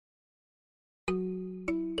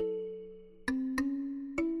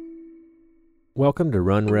Welcome to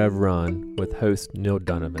Run Rev Run with host Neil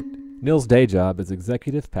Donovan. Neil's day job is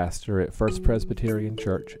executive pastor at First Presbyterian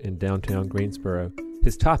Church in downtown Greensboro.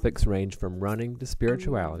 His topics range from running to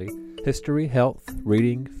spirituality, history, health,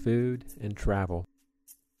 reading, food, and travel.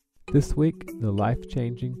 This week, the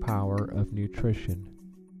life-changing power of nutrition.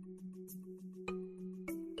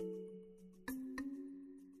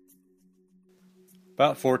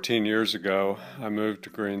 About 14 years ago, I moved to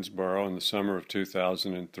Greensboro in the summer of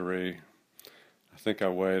 2003. I think I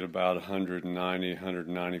weighed about 190,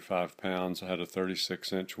 195 pounds. I had a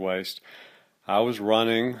 36-inch waist. I was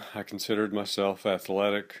running. I considered myself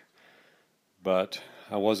athletic, but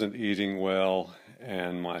I wasn't eating well,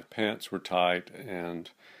 and my pants were tight,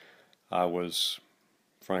 and I was,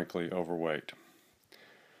 frankly, overweight.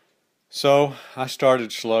 So I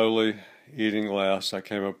started slowly eating less. I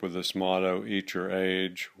came up with this motto, eat your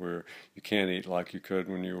age, where you can't eat like you could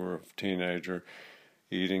when you were a teenager.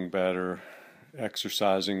 Eating better,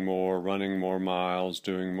 exercising more, running more miles,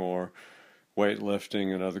 doing more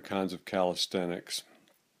weightlifting and other kinds of calisthenics.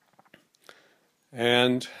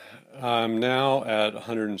 And I'm now at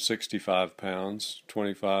 165 pounds,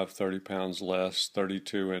 25, 30 pounds less,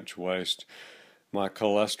 32-inch waist. My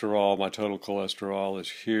cholesterol, my total cholesterol is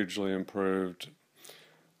hugely improved.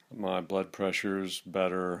 My blood pressure is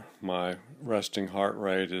better. My resting heart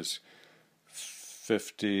rate is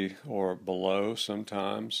 50 or below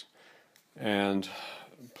sometimes. And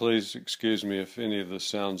please excuse me if any of this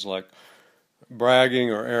sounds like bragging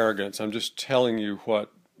or arrogance. I'm just telling you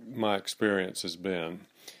what my experience has been.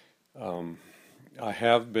 I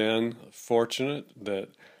have been fortunate that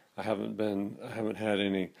I haven't had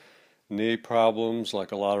any knee problems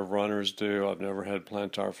like a lot of runners do. I've never had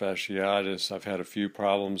plantar fasciitis. I've had a few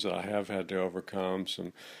problems that I have had to overcome,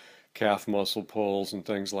 some calf muscle pulls and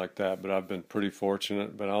things like that, but I've been pretty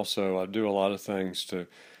fortunate. But also I do a lot of things to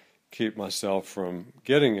keep myself from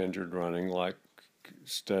getting injured running, like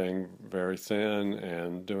staying very thin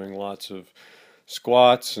and doing lots of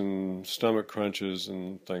squats and stomach crunches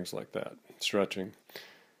and things like that, stretching.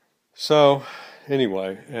 So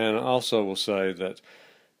anyway, and I also will say that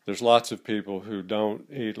there's lots of people who don't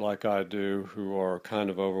eat like I do, who are kind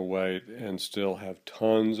of overweight and still have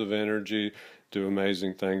tons of energy, do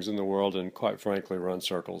amazing things in the world, and quite frankly run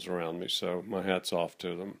circles around me. So my hat's off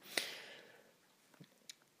to them.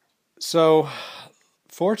 So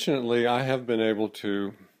fortunately, I have been able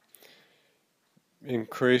to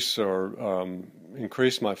increase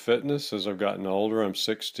my fitness as I've gotten older. I'm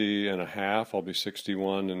 60 and a half. I'll be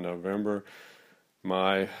 61 in November.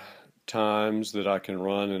 My times that I can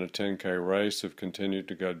run in a 10K race have continued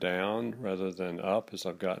to go down rather than up as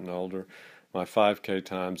I've gotten older. My 5K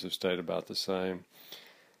times have stayed about the same.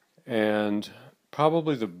 And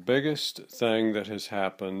probably the biggest thing that has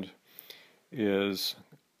happened is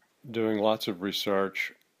doing lots of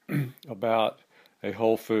research about a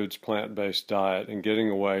whole foods plant-based diet and getting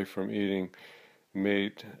away from eating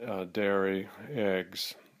meat, dairy,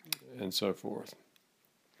 eggs, and so forth.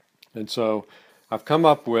 And so I've come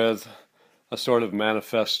up with a sort of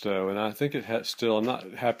manifesto, and I think it has still, I'm not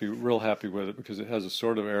real happy with it because it has a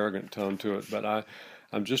sort of arrogant tone to it, but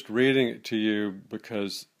I'm just reading it to you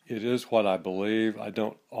because it is what I believe. I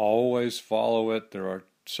don't always follow it. There are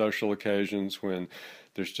social occasions when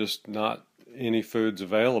there's just not any foods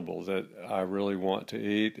available that I really want to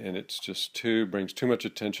eat, and it's just brings too much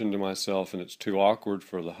attention to myself, and it's too awkward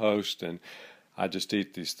for the host, and I just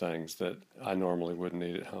eat these things that I normally wouldn't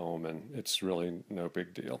eat at home, and it's really no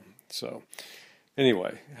big deal. So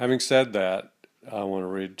anyway, having said that, I want to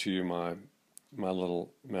read to you my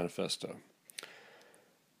little manifesto.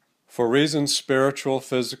 For reasons spiritual,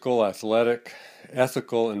 physical, athletic,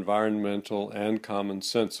 ethical, environmental, and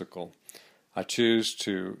commonsensical, I choose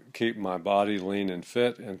to keep my body lean and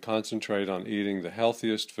fit and concentrate on eating the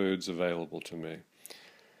healthiest foods available to me.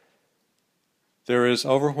 There is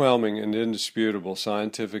overwhelming and indisputable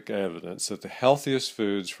scientific evidence that the healthiest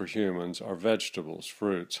foods for humans are vegetables,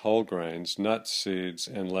 fruits, whole grains, nuts, seeds,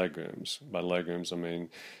 and legumes. By legumes, I mean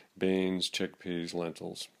beans, chickpeas,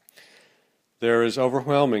 lentils. There is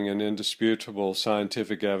overwhelming and indisputable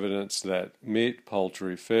scientific evidence that meat,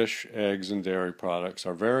 poultry, fish, eggs, and dairy products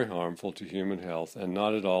are very harmful to human health and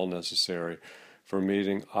not at all necessary for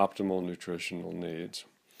meeting optimal nutritional needs.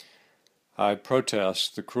 I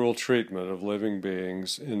protest the cruel treatment of living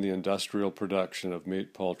beings in the industrial production of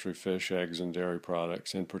meat, poultry, fish, eggs, and dairy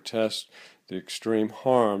products, and protest the extreme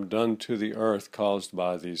harm done to the earth caused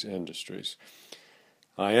by these industries.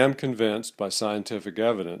 I am convinced by scientific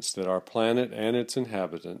evidence that our planet and its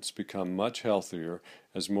inhabitants become much healthier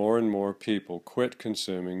as more and more people quit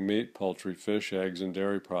consuming meat, poultry, fish, eggs, and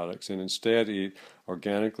dairy products and instead eat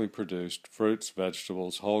organically produced fruits,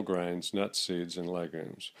 vegetables, whole grains, nuts, seeds, and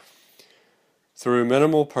legumes. Through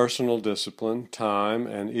minimal personal discipline, time,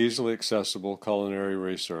 and easily accessible culinary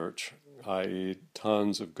research, i.e.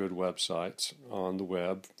 tons of good websites on the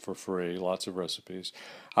web for free, lots of recipes,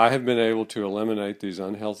 I have been able to eliminate these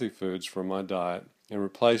unhealthy foods from my diet and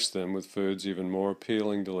replace them with foods even more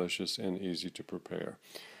appealing, delicious, and easy to prepare.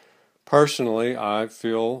 Personally, I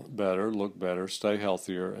feel better, look better, stay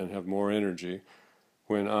healthier, and have more energy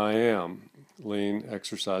when I am lean,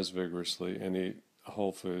 exercise vigorously, and eat a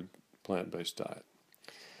whole food, plant-based diet.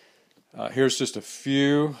 Here's just a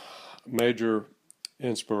few major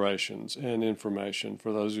inspirations and information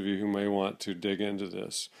for those of you who may want to dig into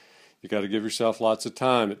this. You got to give yourself lots of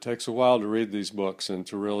time. It takes a while to read these books and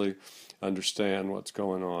to really understand what's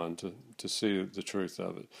going on, to see the truth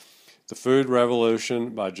of it. The Food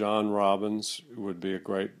Revolution by John Robbins would be a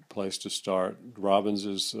great place to start. Robbins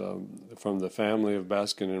is from the family of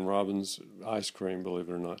Baskin and Robbins ice cream, believe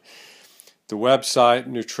it or not. The website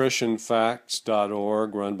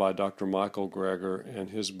nutritionfacts.org, run by Dr. Michael Greger, and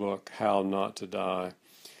his book, How Not to Die.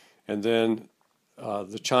 And then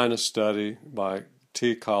The China Study by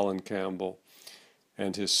T. Colin Campbell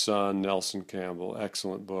and his son, Nelson Campbell.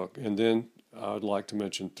 Excellent book. And then I would like to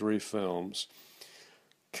mention 3 films.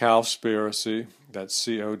 Cowspiracy, that's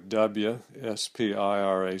Cowspiracy,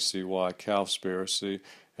 Cowspiracy,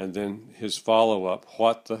 and then his follow-up,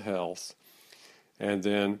 What the Health, and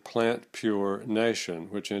then Plant Pure Nation,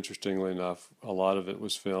 which interestingly enough, a lot of it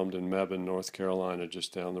was filmed in Mebane, North Carolina,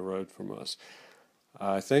 just down the road from us.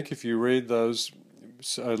 I think if you read those,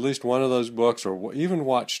 at least one of those books, or even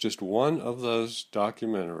watch just one of those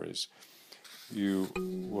documentaries, you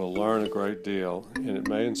will learn a great deal, and it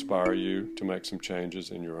may inspire you to make some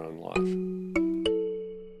changes in your own life.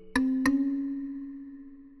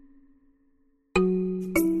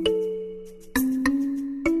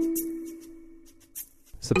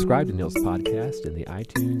 Subscribe to Neil's podcast in the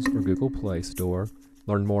iTunes or Google Play Store.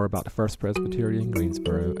 Learn more about the First Presbyterian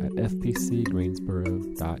Greensboro at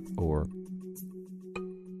fpcgreensboro.org.